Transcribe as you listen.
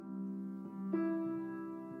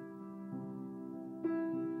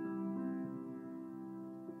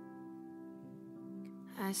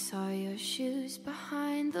I saw your shoes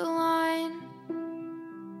behind the line.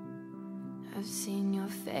 I've seen your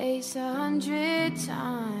face 100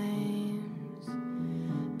 times,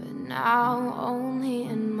 but now only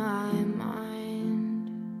in my mind.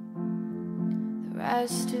 The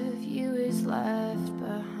rest of you is left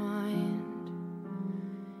behind.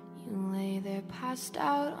 You lay there passed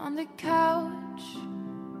out on the couch,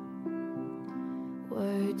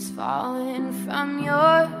 words falling from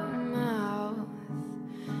your mouth.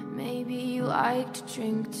 Maybe you like to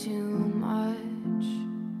drink too much,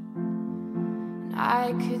 and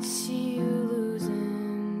I could see you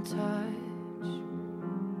losing touch.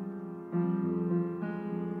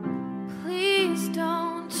 Please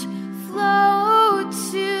don't float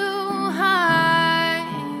too high.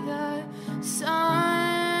 The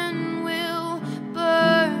sun will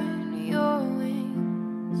burn your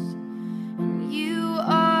wings, and you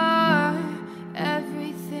are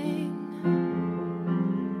everything.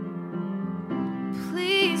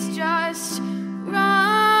 Please just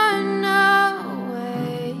run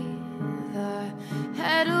away. The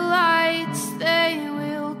headlights, they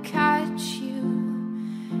will catch you.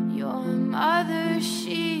 Your mother,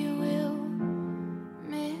 she will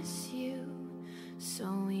miss you. So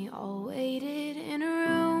we all waited in a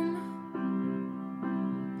room,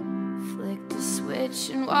 flicked a switch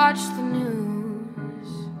and watched the news,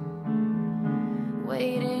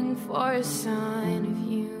 waiting for a sign of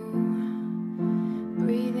you.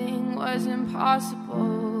 Breathing was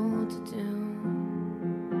impossible to do,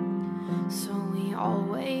 so we all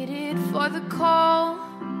waited for the call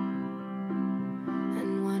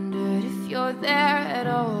and wondered if you're there at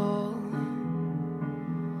all.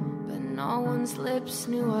 But no one's lips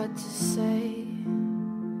knew what to say,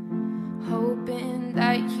 hoping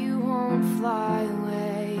that you won't fly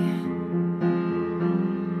away.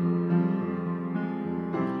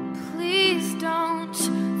 Please don't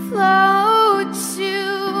float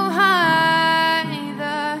too high.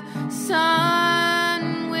 The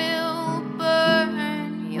sun will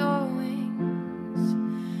burn your wings,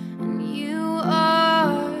 and you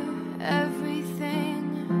are everything.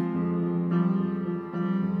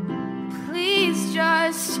 Please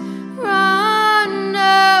just run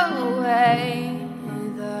away.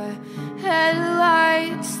 The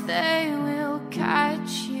headlights, they will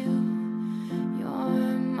catch you. Your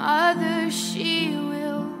mother, she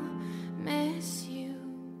will miss you.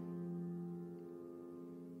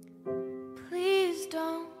 Please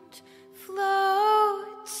don't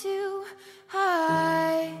float too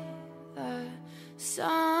high. The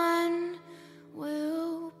sun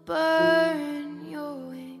will burn your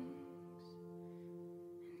wings,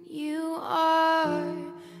 and you are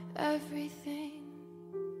everything.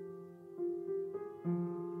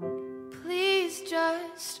 Please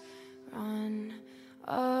just run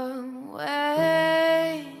away.